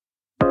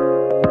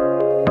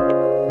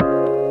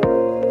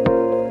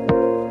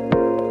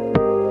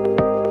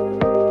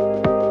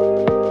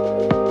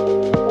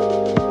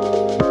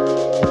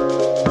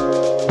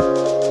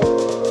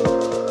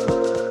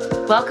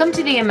Welcome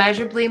to the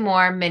Immeasurably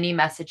More mini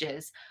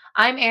messages.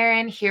 I'm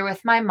Erin here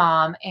with my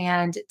mom,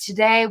 and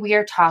today we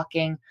are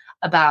talking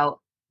about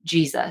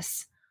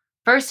Jesus.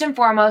 First and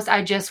foremost,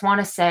 I just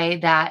want to say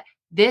that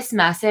this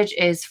message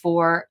is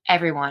for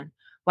everyone.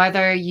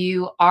 Whether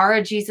you are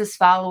a Jesus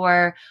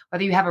follower,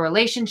 whether you have a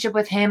relationship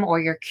with him, or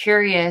you're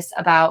curious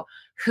about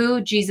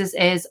who Jesus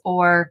is,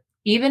 or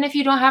even if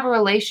you don't have a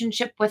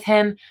relationship with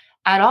him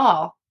at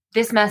all,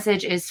 this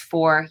message is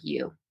for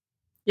you.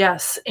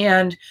 Yes,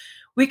 and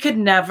we could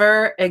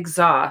never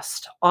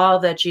exhaust all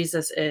that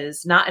Jesus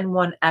is, not in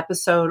one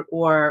episode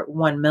or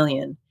 1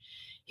 million.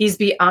 He's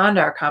beyond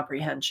our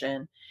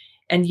comprehension,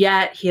 and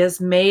yet he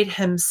has made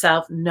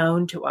himself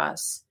known to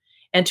us.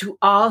 And to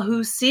all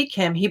who seek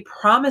him, he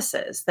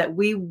promises that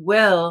we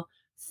will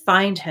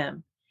find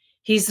him.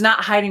 He's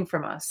not hiding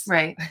from us.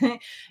 Right.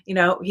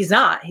 He's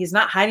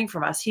not hiding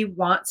from us. He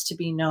wants to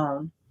be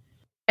known.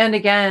 And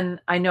again,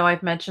 I know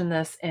I've mentioned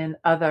this in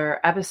other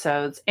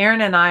episodes.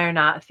 Erin and I are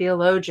not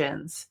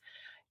theologians.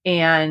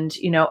 And,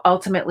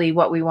 ultimately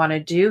what we want to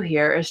do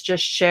here is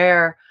just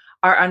share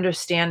our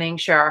understanding,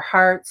 share our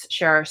hearts,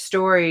 share our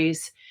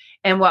stories,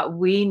 and what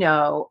we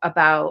know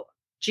about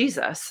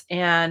Jesus.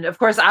 And of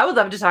course, I would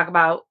love to talk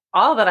about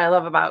all that I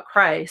love about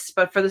Christ,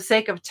 but for the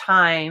sake of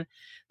time,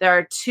 there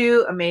are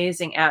two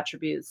amazing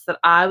attributes that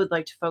I would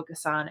like to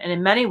focus on. And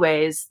in many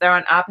ways, they're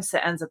on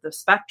opposite ends of the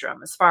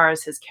spectrum as far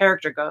as his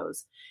character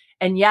goes.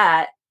 And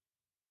yet,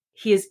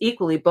 he is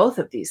equally both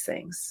of these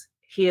things.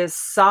 He is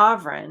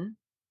sovereign,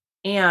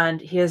 and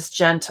he is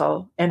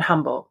gentle and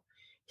humble.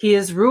 He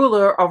is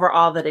ruler over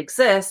all that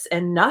exists,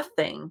 and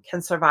nothing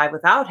can survive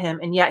without him.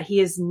 And yet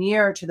he is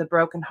near to the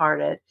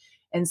brokenhearted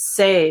and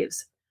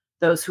saves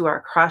those who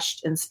are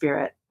crushed in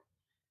spirit.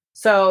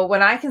 So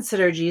when I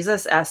consider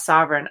Jesus as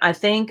sovereign, I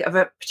think of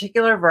a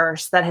particular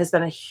verse that has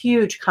been a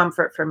huge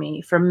comfort for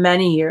me for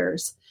many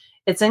years.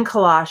 It's in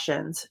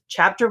Colossians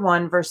chapter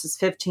 1, verses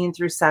 15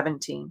 through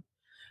 17.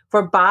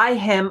 For by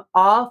him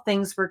all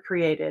things were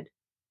created,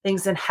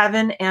 things in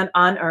heaven and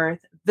on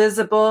earth,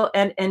 visible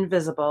and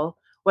invisible,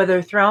 whether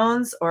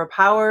thrones or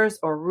powers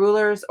or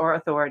rulers or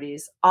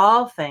authorities,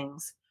 all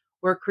things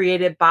were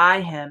created by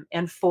him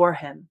and for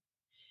him.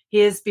 He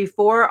is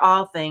before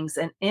all things,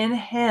 and in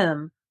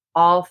him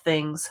all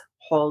things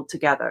hold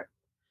together.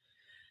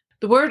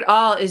 The word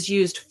all is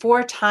used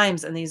 4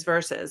 times in these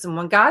verses. And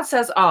when God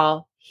says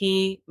all,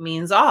 he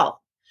means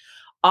all.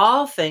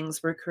 All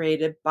things were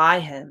created by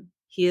him.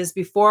 He is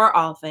before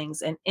all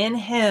things, and in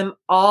him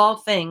all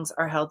things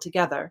are held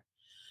together.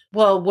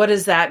 Well, what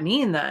does that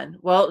mean then?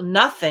 Well,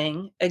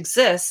 nothing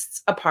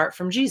exists apart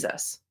from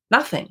Jesus.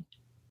 Nothing.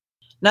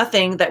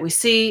 Nothing that we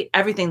see,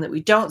 everything that we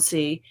don't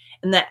see,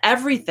 and that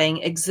everything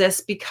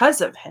exists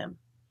because of him.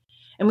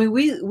 And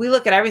we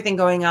look at everything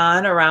going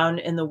on around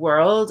in the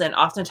world and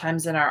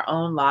oftentimes in our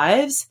own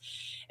lives,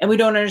 and we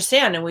don't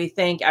understand, and we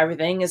think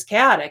everything is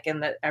chaotic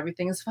and that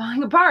everything is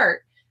falling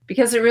apart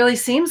because it really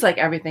seems like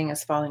everything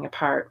is falling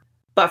apart.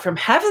 But from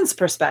heaven's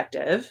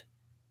perspective,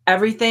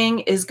 everything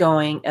is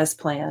going as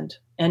planned,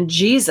 and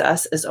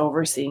Jesus is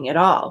overseeing it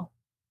all.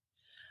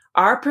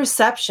 Our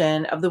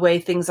perception of the way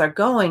things are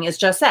going is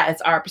just that.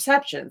 It's our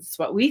perceptions. It's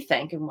what we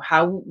think and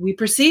how we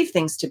perceive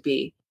things to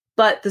be.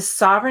 But the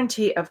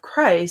sovereignty of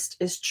Christ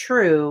is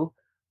true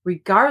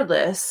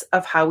regardless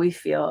of how we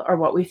feel or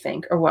what we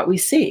think or what we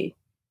see.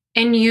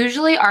 And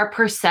usually our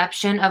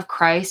perception of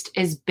Christ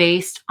is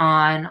based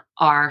on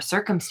our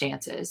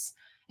circumstances.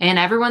 And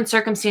everyone's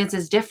circumstance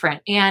is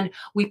different. And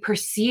we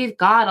perceive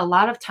God a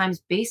lot of times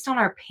based on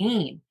our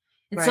pain.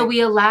 And Right. So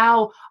we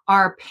allow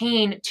our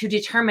pain to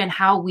determine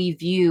how we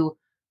view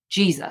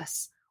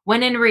Jesus.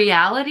 When in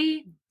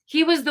reality,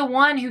 he was the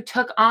one who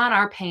took on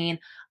our pain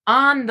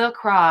on the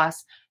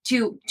cross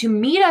to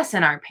meet us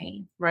in our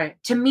pain. Right.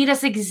 To meet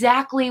us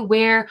exactly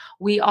where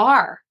we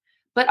are.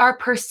 But our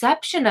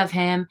perception of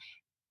him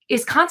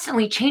is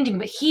constantly changing,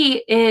 but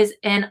he is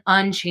an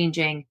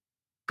unchanging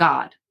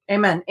God.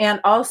 Amen. And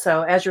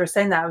also, as you were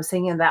saying that, I was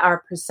thinking that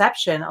our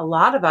perception, a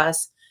lot of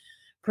us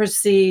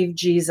perceive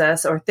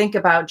Jesus or think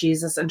about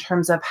Jesus in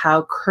terms of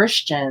how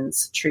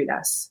Christians treat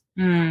us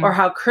or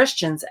how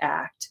Christians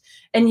act.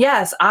 And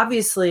yes,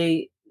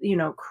 obviously,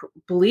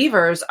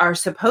 believers are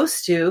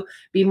supposed to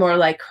be more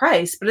like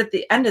Christ. But at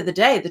the end of the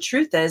day, the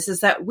truth is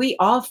that we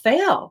all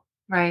fail.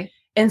 Right.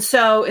 And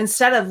so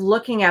instead of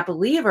looking at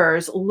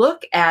believers,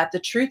 look at the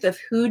truth of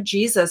who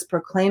Jesus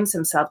proclaims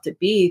himself to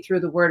be through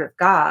the word of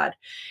God.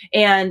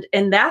 And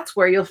that's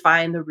where you'll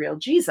find the real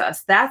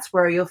Jesus. That's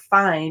where you'll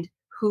find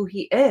who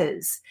he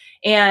is.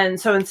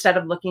 And so instead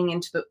of looking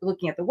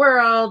at the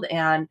world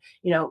and,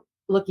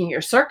 looking at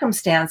your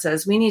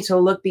circumstances, we need to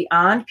look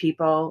beyond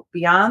people,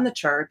 beyond the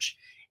church,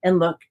 and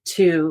look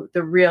to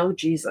the real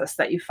Jesus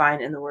that you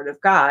find in the word of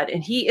God.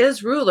 And he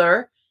is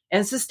ruler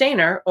and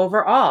sustainer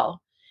over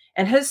all.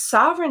 And his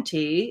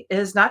sovereignty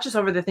is not just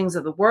over the things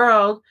of the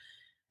world,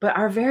 but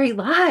our very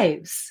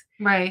lives.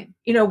 Right.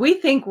 We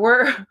think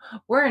we're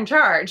in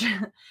charge,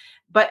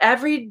 but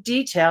every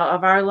detail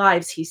of our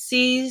lives, he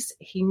sees,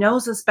 he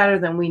knows us better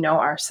than we know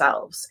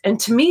ourselves. And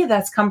to me,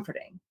 that's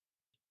comforting.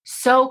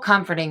 so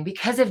comforting,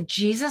 because if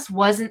Jesus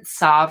wasn't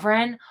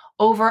sovereign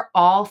over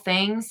all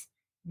things,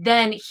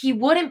 then he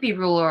wouldn't be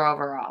ruler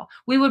over all.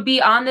 We would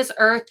be on this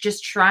earth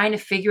just trying to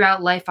figure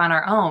out life on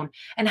our own.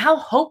 And how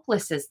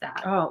hopeless is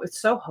that? Oh, it's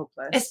so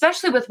hopeless.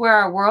 Especially with where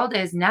our world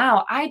is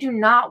now. I do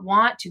not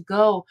want to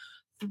go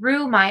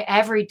through my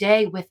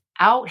everyday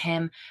without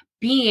him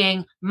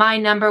being my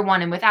number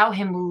one and without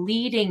him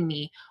leading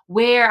me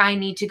where I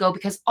need to go,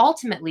 because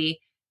ultimately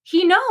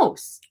he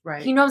knows.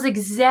 Right. He knows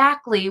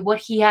exactly what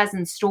he has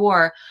in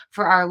store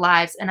for our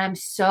lives. And I'm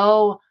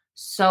so,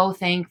 so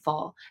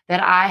thankful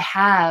that I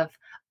have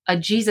a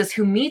Jesus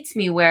who meets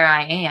me where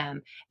I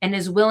am and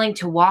is willing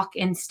to walk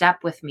in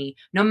step with me,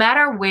 no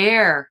matter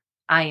where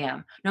I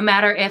am, no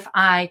matter if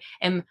I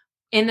am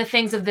in the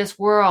things of this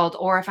world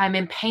or if I'm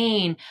in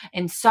pain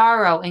and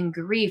sorrow and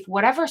grief,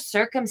 whatever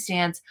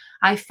circumstance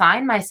I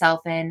find myself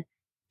in,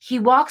 he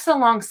walks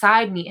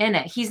alongside me in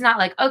it. He's not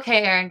like,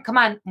 okay, Erin, come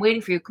on, I'm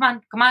waiting for you.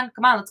 Come on,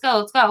 let's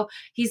go.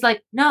 He's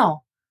like,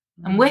 no,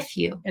 I'm with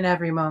you. In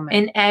every moment.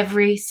 In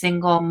every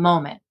single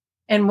moment.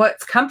 And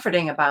what's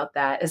comforting about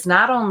that is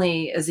not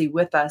only is he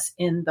with us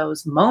in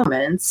those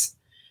moments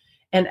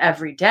and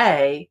every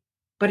day,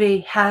 but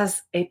he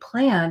has a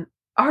plan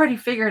already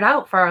figured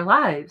out for our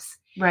lives.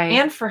 Right.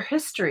 And for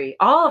history,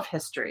 all of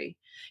history.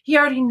 He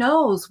already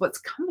knows what's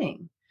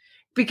coming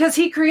because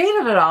he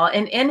created it all.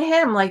 And in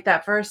him, like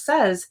that verse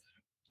says,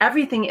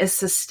 everything is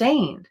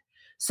sustained.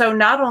 So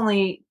not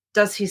only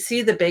does he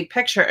see the big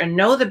picture and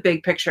know the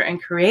big picture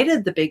and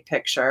created the big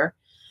picture,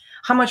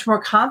 how much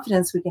more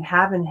confidence we can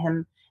have in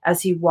him as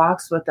he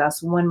walks with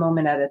us one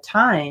moment at a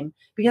time,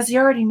 because he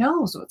already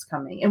knows what's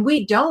coming and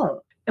we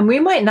don't. And we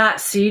might not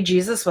see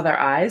Jesus with our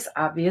eyes,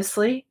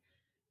 obviously,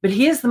 but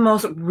he is the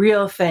most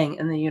real thing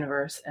in the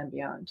universe and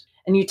beyond.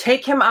 And you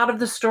take him out of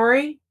the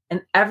story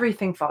and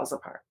everything falls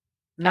apart.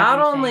 Not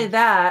only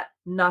that,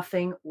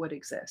 nothing would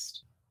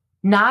exist.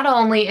 Not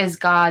only is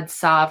God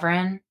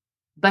sovereign,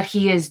 but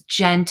he is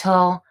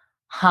gentle,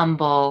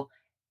 humble,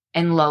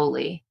 and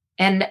lowly.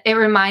 And it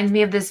reminds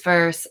me of this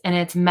verse, and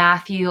it's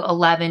Matthew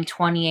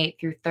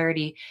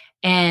 11:28-30.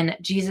 And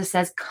Jesus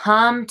says,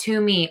 "Come to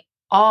me,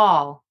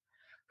 all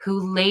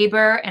who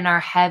labor and are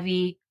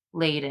heavy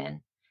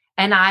laden,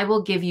 and I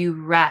will give you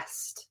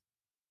rest.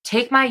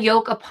 Take my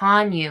yoke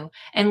upon you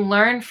and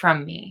learn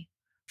from me,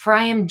 for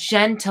I am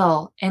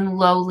gentle and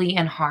lowly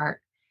in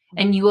heart,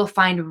 and you will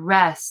find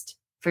rest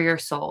for your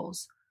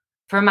souls.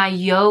 For my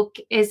yoke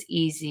is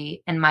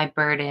easy and my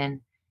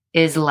burden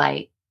is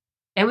light."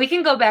 And we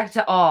can go back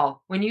to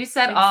all. When you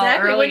said all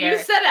earlier. When you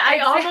said it, I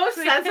almost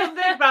said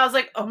something, but I was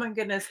like, oh my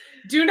goodness,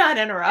 do not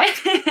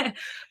interrupt.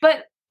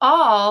 But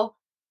all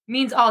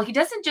means all. He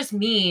doesn't just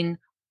mean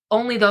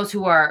only those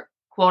who are,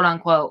 quote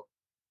unquote,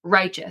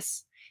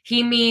 righteous.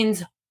 He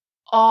means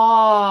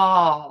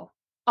all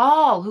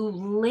who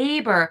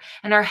labor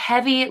and are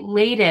heavy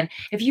laden.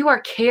 If you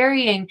are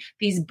carrying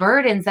these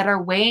burdens that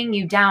are weighing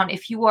you down,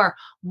 if you are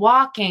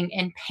walking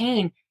in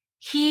pain,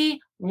 he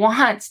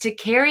wants to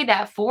carry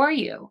that for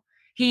you.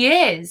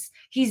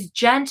 He's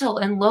gentle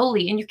and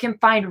lowly, and you can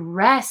find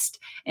rest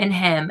in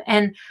him.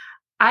 And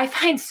I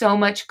find so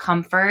much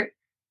comfort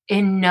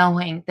in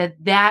knowing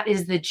that that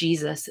is the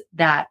Jesus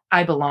that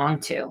I belong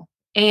to.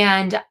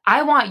 And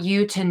I want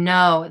you to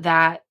know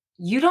that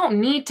you don't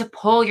need to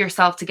pull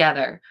yourself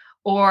together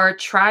or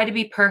try to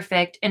be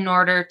perfect in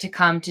order to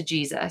come to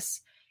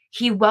Jesus.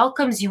 He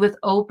welcomes you with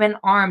open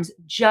arms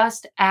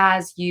just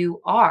as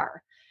you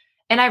are.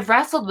 And I've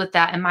wrestled with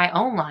that in my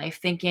own life,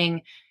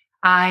 thinking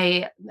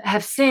I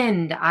have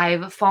sinned,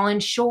 I've fallen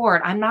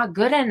short, I'm not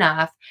good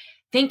enough,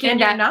 thinking and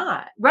that you're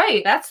not.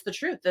 Right. That's the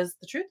truth. The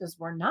truth is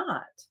we're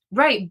not.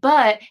 Right.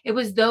 But it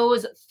was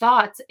those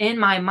thoughts in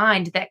my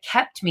mind that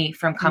kept me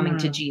from coming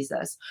to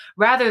Jesus,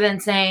 rather than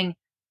saying,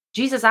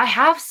 Jesus, I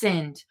have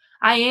sinned.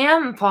 I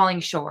am falling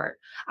short.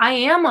 I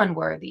am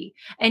unworthy.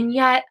 And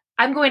yet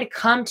I'm going to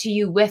come to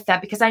you with that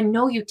because I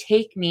know you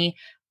take me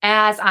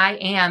as I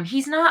am.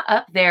 He's not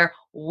up there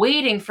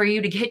waiting for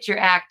you to get your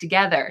act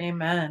together.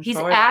 Amen. He's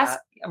asked,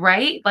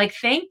 right? Like,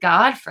 thank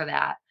God for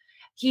that.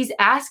 He's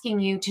asking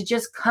you to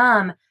just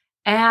come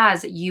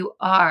as you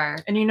are.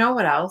 And you know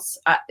what else?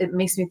 It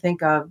makes me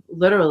think of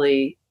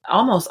literally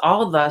almost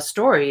all the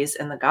stories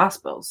in the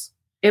Gospels.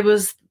 It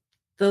was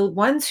the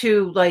ones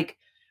who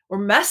were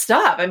messed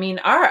up. I mean,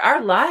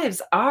 our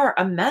lives are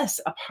a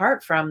mess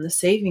apart from the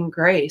saving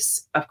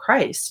grace of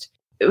Christ.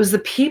 It was the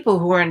people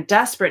who were in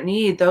desperate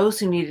need, those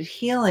who needed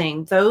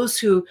healing, those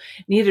who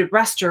needed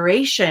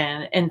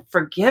restoration and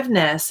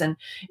forgiveness. And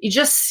you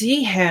just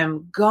see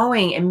him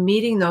going and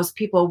meeting those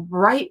people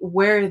right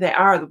where they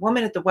are. The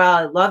woman at the well,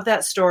 I love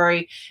that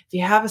story. If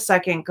you have a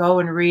second, go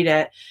and read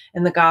it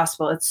in the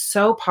gospel. It's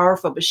so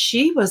powerful, but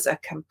she was a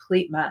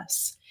complete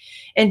mess.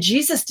 And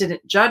Jesus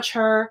didn't judge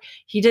her.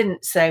 He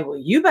didn't say, well,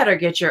 you better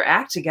get your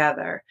act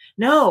together.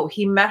 No,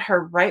 he met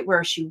her right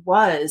where she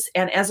was.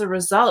 And as a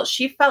result,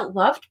 she felt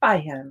loved by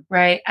him.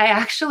 Right. I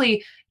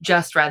actually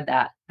just read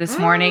that this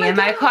morning in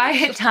my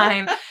quiet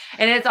time.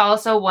 And it's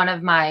also one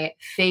of my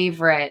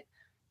favorite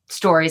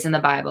stories in the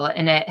Bible,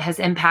 and it has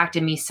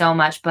impacted me so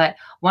much. But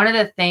one of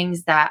the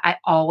things that I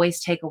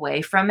always take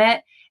away from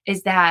it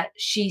is that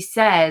she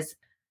says,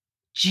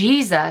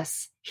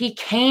 Jesus, he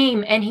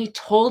came and he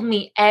told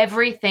me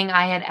everything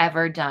I had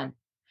ever done.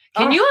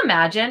 Can you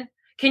imagine?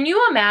 Can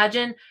you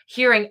imagine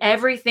hearing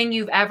everything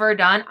you've ever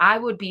done? I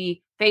would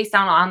be face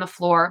down on the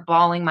floor,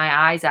 bawling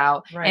my eyes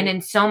out and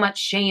in so much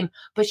shame.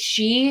 But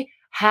she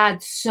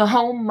had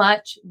so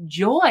much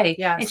joy.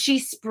 Yes. And she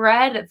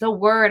spread the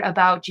word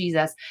about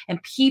Jesus,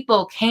 and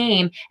people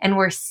came and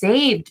were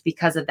saved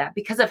because of that,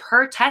 because of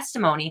her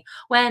testimony.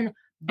 When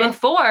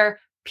before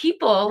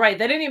people, they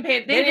didn't even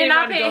pay, they didn't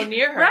want to go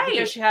near her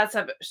because she had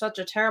such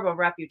a terrible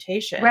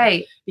reputation.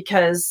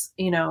 Because,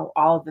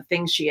 all of the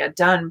things she had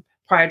done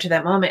prior to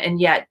that moment. And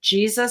yet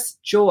Jesus'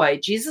 joy,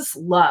 Jesus'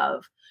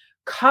 love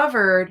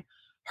covered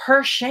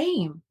her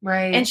shame.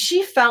 And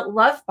she felt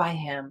loved by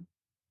him.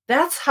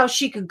 That's how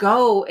she could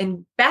go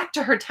and back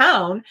to her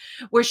town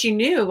where she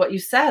knew what you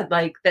said,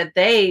 like that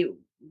they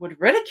would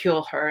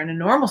ridicule her in a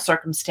normal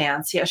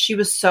circumstance. Yeah, she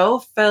was so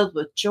filled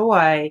with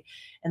joy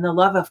and the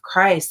love of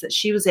Christ that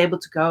she was able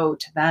to go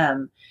to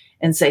them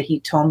and say, he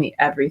told me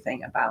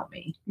everything about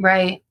me.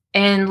 Right.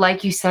 And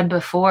like you said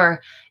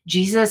before,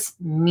 Jesus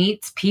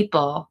meets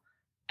people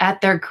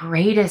at their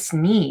greatest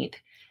need.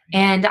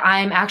 And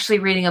I'm actually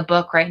reading a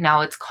book right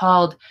now. It's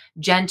called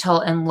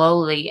Gentle and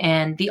Lowly.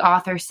 And the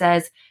author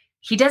says,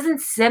 he doesn't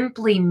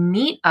simply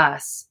meet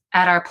us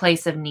at our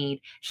place of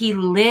need. He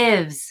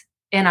lives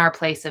in our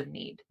place of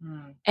need.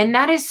 And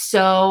that is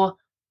so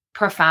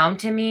profound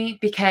to me,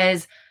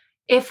 because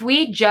if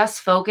we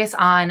just focus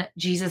on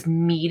Jesus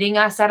meeting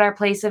us at our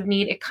place of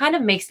need, it kind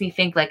of makes me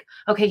think like,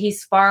 okay,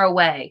 he's far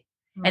away.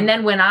 And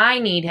then when I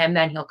need him,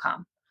 then he'll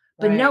come.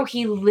 But no,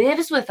 he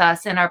lives with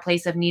us in our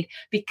place of need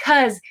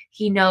because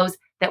he knows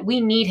that we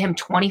need him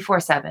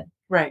 24/7.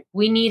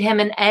 We need him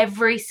in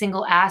every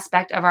single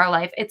aspect of our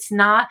life. It's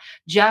not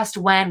just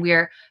when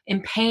we're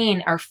in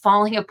pain or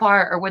falling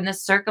apart or when the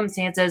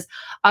circumstances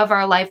of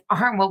our life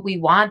aren't what we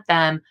want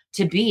them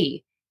to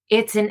be.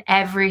 It's in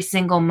every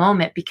single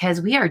moment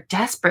because we are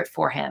desperate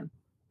for him.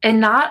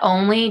 And not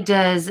only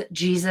does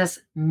Jesus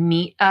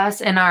meet us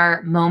in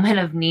our moment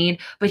of need,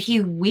 but he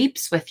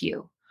weeps with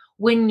you.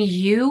 When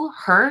you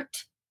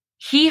hurt,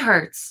 he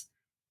hurts.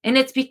 And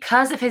it's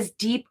because of his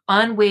deep,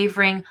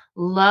 unwavering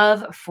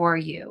love for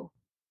you.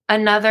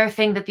 Another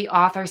thing that the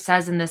author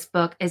says in this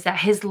book is that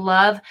his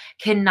love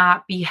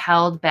cannot be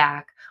held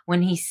back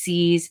when he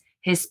sees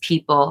his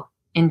people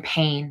in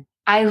pain.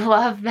 I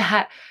love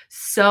that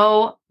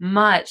so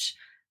much.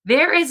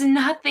 There is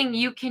nothing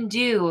you can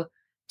do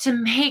to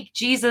make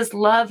Jesus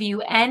love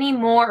you any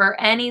more or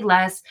any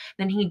less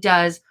than he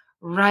does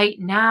right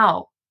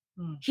now.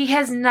 He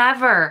has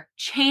never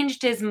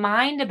changed his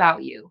mind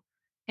about you,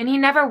 and he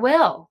never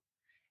will.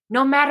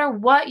 No matter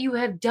what you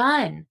have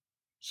done,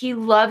 he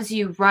loves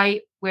you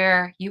right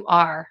where you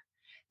are.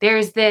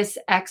 There's this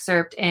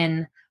excerpt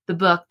in the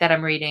book that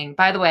I'm reading.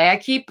 By the way, I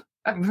keep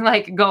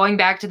going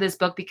back to this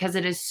book because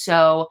it is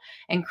so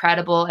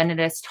incredible and it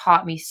has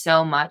taught me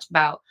so much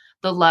about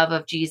the love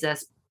of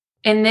Jesus.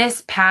 In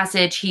this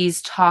passage,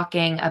 he's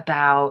talking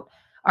about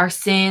our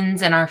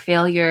sins and our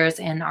failures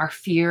and our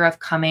fear of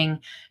coming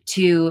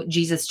to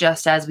Jesus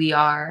just as we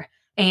are.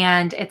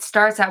 And it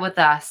starts out with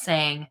us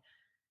saying,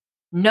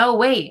 no,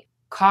 wait,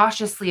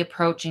 cautiously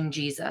approaching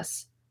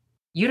Jesus.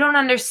 You don't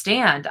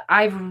understand.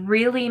 I've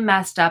really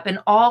messed up in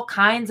all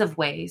kinds of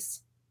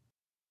ways.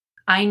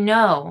 I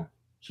know,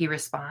 he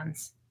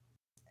responds.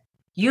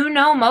 You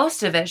know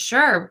most of it,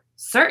 sure,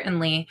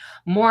 certainly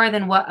more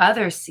than what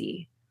others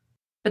see.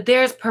 But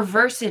there's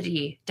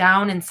perversity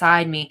down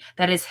inside me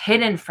that is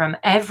hidden from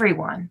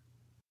everyone.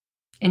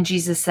 And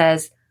Jesus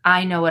says,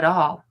 I know it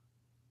all.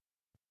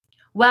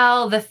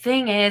 Well, the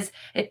thing is,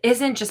 it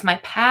isn't just my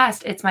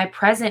past, it's my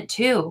present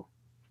too.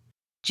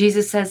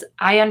 Jesus says,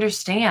 I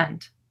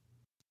understand.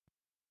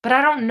 But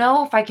I don't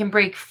know if I can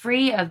break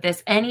free of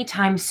this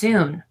anytime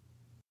soon.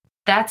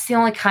 That's the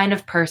only kind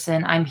of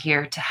person I'm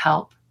here to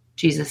help,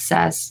 Jesus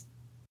says.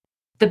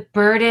 The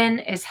burden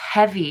is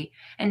heavy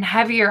and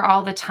heavier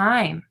all the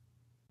time.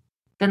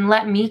 Then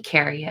let me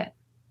carry it.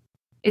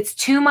 It's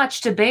too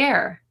much to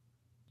bear.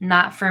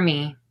 Not for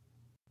me.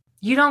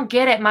 You don't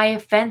get it. My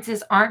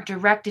offenses aren't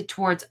directed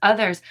towards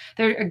others.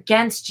 They're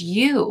against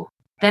you.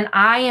 Then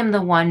I am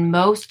the one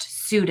most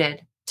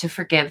suited to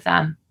forgive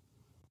them.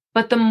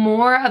 But the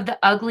more of the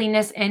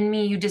ugliness in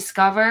me you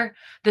discover,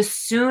 the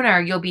sooner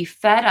you'll be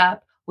fed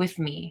up with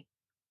me.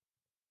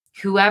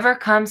 Whoever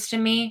comes to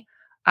me,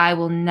 I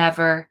will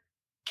never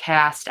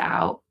cast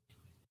out.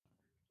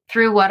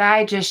 Through what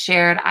I just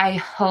shared, I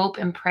hope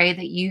and pray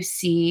that you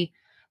see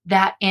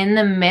that in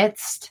the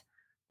midst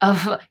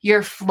of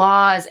your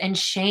flaws and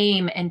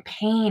shame and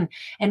pain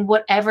and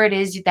whatever it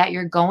is that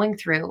you're going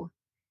through,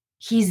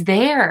 he's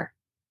there.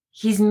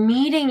 He's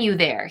meeting you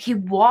there. He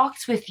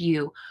walks with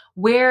you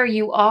where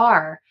you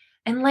are.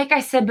 And like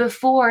I said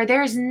before,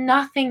 there's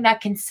nothing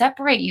that can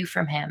separate you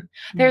from him.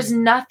 There's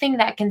nothing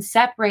that can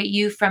separate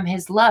you from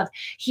his love.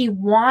 He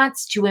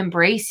wants to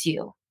embrace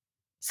you.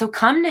 So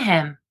come to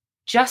him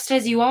just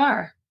as you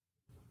are.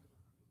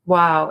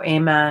 Wow.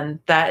 Amen.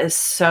 That is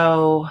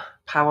so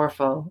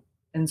powerful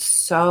and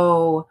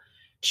so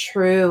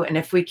true. And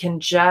if we can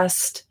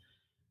just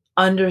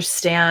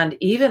understand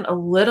even a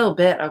little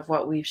bit of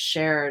what we've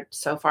shared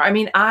so far. I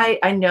mean, I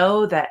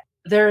know that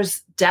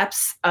there's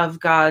depths of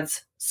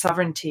God's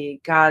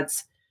sovereignty,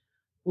 God's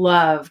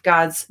love,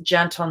 God's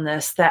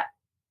gentleness that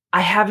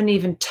I haven't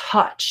even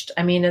touched.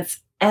 I mean, it's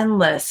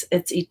endless,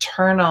 it's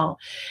eternal.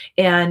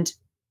 And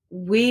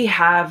we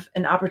have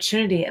an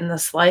opportunity in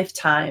this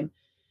lifetime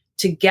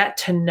to get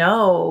to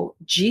know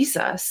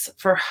Jesus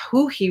for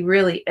who he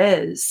really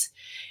is.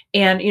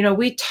 And,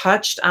 we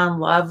touched on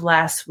love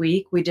last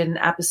week. We did an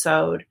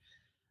episode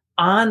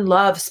on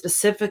love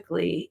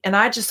specifically. And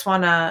I just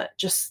want to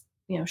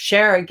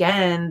share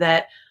again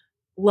that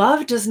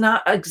love does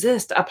not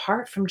exist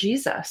apart from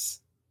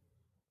Jesus.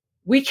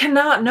 We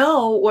cannot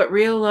know what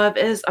real love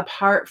is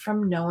apart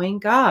from knowing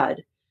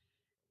God.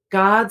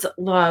 God's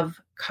love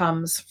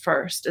comes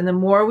first. And the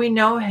more we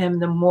know him,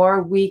 the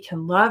more we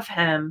can love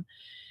him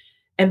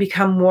and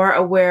become more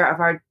aware of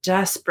our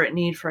desperate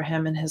need for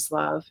him and his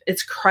love.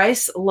 It's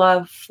Christ's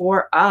love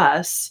for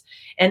us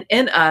and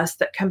in us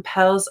that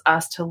compels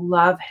us to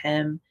love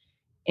him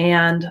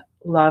and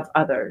love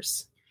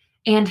others.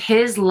 And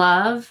his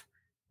love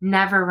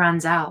never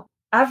runs out.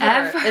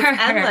 Ever.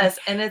 It's endless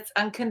and it's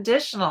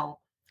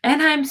unconditional.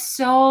 And I'm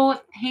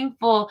so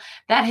thankful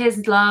that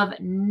his love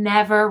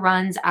never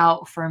runs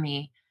out for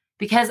me,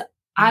 because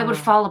I would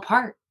fall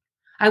apart.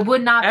 I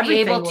would not be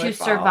able to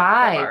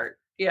survive.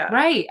 Yeah.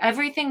 Right.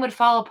 Everything would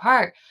fall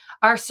apart.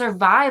 Our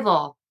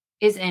survival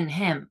is in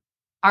him.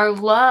 Our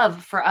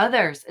love for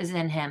others is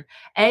in him.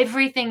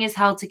 Everything is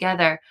held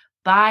together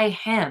by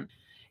him.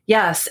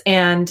 Yes.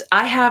 And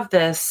I have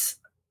this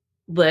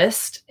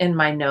list in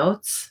my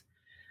notes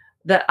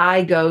that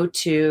I go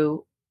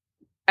to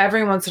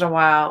every once in a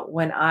while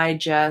when I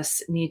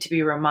just need to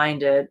be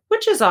reminded,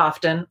 which is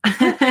often,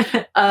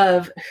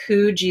 of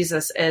who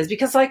Jesus is.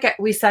 Because like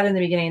we said in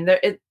the beginning,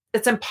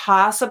 it's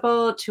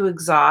impossible to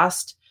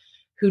exhaust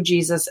who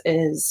Jesus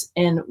is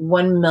in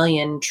 1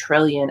 million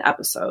trillion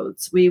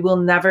episodes. We will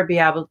never be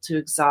able to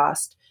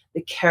exhaust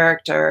the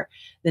character,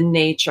 the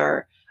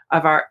nature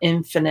of our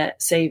infinite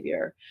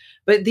Savior.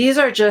 But these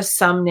are just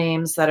some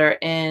names that are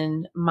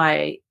in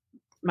my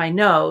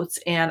notes,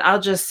 and I'll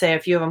just say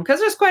a few of them because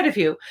there's quite a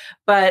few.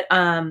 But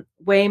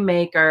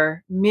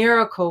Waymaker,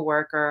 Miracle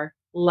Worker,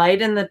 Light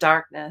in the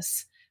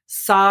Darkness,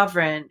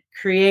 Sovereign,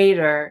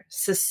 Creator,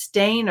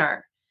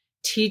 Sustainer,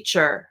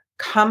 Teacher,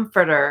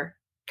 Comforter,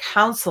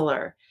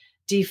 Counselor,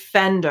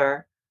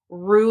 Defender,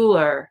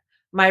 Ruler,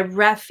 My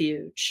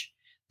Refuge,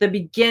 the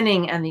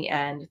beginning and the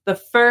end, the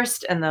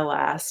first and the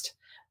last,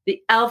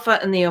 the Alpha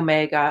and the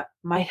Omega,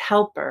 My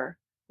Helper,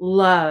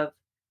 Love,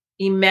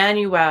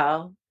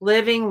 Emmanuel,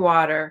 Living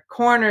Water,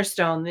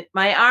 Cornerstone,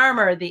 My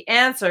Armor, the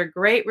Answer,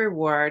 Great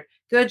Reward,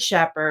 Good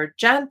Shepherd,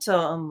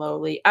 Gentle and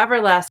Lowly,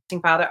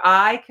 Everlasting Father.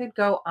 I could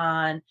go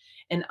on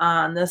and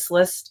on. This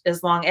list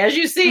is long. As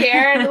you see,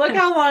 Erin, look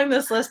how long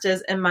this list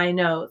is in my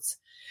notes.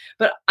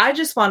 But I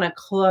just want to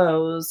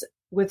close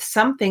with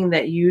something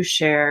that you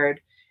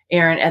shared,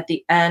 Erin, at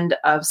the end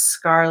of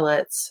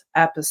Scarlett's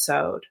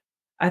episode.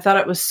 I thought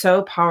it was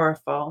so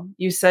powerful.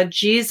 You said,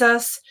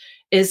 Jesus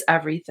is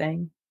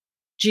everything.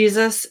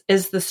 Jesus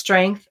is the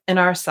strength in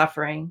our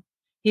suffering.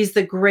 He's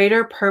the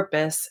greater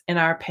purpose in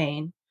our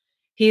pain.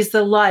 He's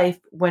the life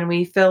when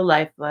we feel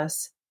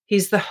lifeless.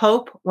 He's the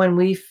hope when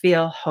we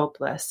feel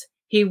hopeless.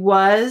 He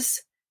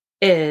was,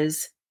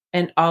 is,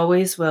 and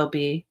always will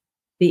be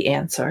the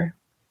answer.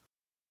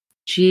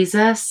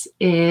 Jesus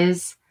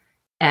is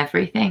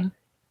everything.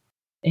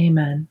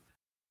 Amen.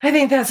 I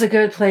think that's a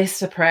good place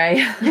to pray.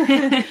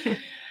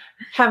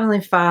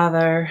 Heavenly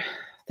Father,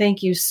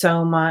 thank you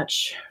so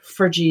much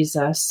for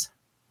Jesus.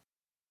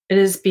 It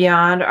is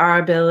beyond our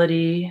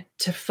ability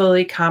to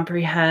fully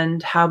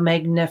comprehend how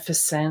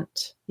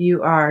magnificent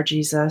you are,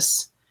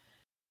 Jesus.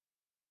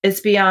 It's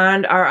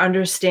beyond our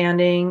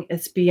understanding.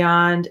 It's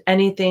beyond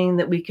anything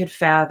that we could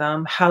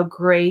fathom how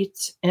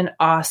great and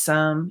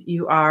awesome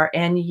you are.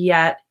 And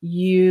yet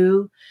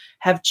you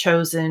have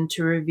chosen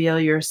to reveal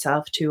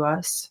yourself to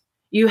us.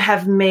 You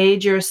have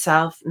made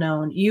yourself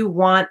known. You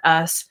want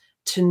us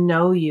to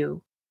know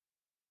you.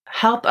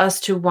 Help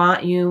us to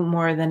want you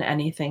more than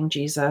anything,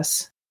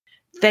 Jesus.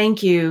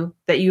 Thank you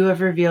that you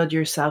have revealed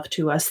yourself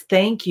to us.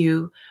 Thank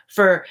you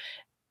for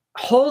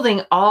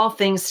holding all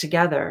things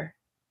together.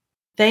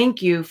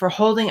 Thank you for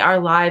holding our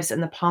lives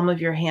in the palm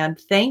of your hand.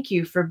 Thank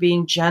you for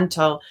being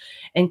gentle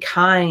and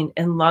kind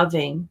and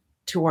loving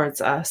towards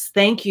us.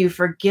 Thank you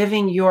for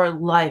giving your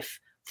life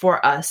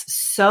for us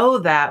so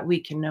that we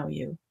can know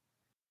you,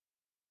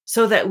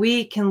 so that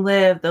we can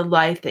live the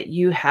life that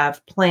you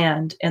have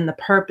planned and the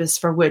purpose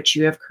for which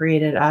you have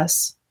created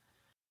us.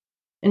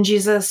 And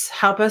Jesus,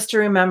 help us to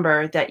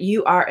remember that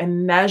you are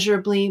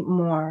immeasurably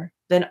more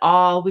than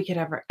all we could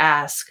ever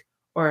ask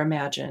or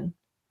imagine.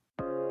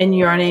 In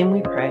your name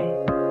we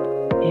pray.